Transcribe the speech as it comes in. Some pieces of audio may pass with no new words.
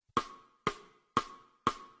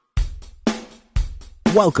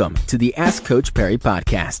Welcome to the Ask Coach Perry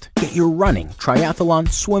podcast. Get your running, triathlon,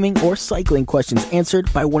 swimming, or cycling questions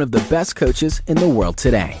answered by one of the best coaches in the world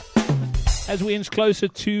today. As we inch closer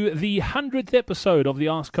to the 100th episode of the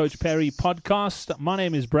Ask Coach Perry podcast, my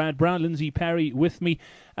name is Brad Brown, Lindsay Parry with me.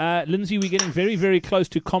 Lindsay, we're getting very, very close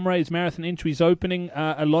to Comrades Marathon entries opening.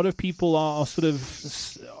 A lot of people are sort of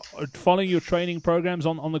following your training programs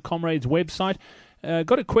on the Comrades website.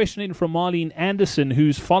 Got a question in from Marlene Anderson,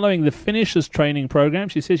 who's following the finishers training program.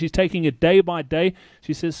 She says she's taking it day by day.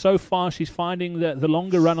 She says so far she's finding the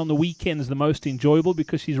longer run on the weekends the most enjoyable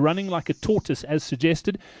because she's running like a tortoise as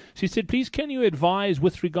suggested. She said, please can you advise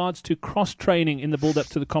with regards to cross-training in the build-up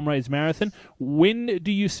to the Comrades Marathon? When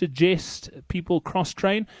do you suggest people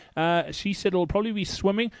cross-train? She said it'll probably be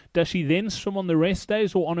swimming. Does she then swim on the rest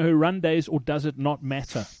days or on her run days, or does it not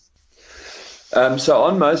matter? So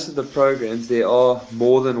on most of the programs, there are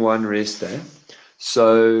more than one rest day.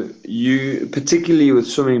 So you, particularly with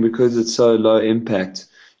swimming, because it's so low impact,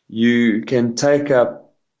 you can take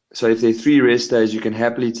up, so if there are 3 rest days, you can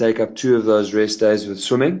happily take up 2 of those rest days with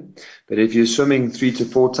swimming. But if you're swimming 3 to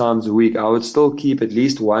 4 times a week, I would still keep at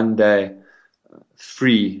least one day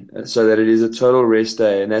free so that it is a total rest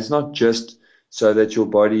day. And that's not just so that your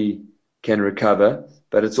body can recover,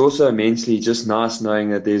 but it's also immensely just nice knowing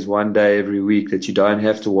that there's one day every week that you don't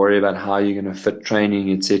have to worry about how you're going to fit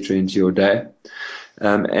training, etc., into your day.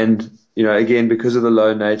 And, you know, again, because of the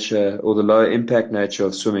low nature or the low impact nature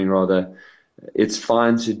of swimming, rather, it's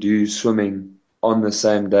fine to do swimming on the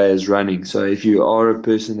same day as running. So if you are a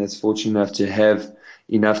person that's fortunate enough to have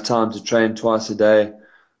enough time to train twice a day,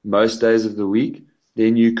 most days of the week,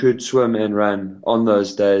 then you could swim and run on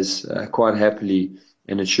those days quite happily,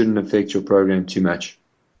 and it shouldn't affect your program too much.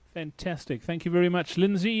 Fantastic. Thank you very much,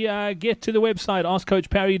 Lindsay. Get to the website,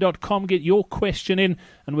 askcoachparry.com, get your question in,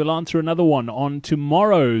 and we'll answer another one on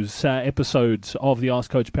tomorrow's episodes of the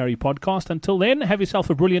Ask Coach Perry podcast. Until then, have yourself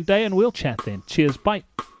a brilliant day, and we'll chat then. Cheers. Bye.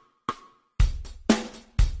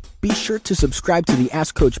 Be sure to subscribe to the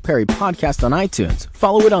Ask Coach Perry podcast on iTunes,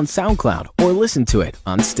 follow it on SoundCloud, or listen to it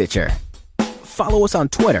on Stitcher. Follow us on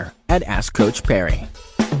Twitter at Ask Coach Perry.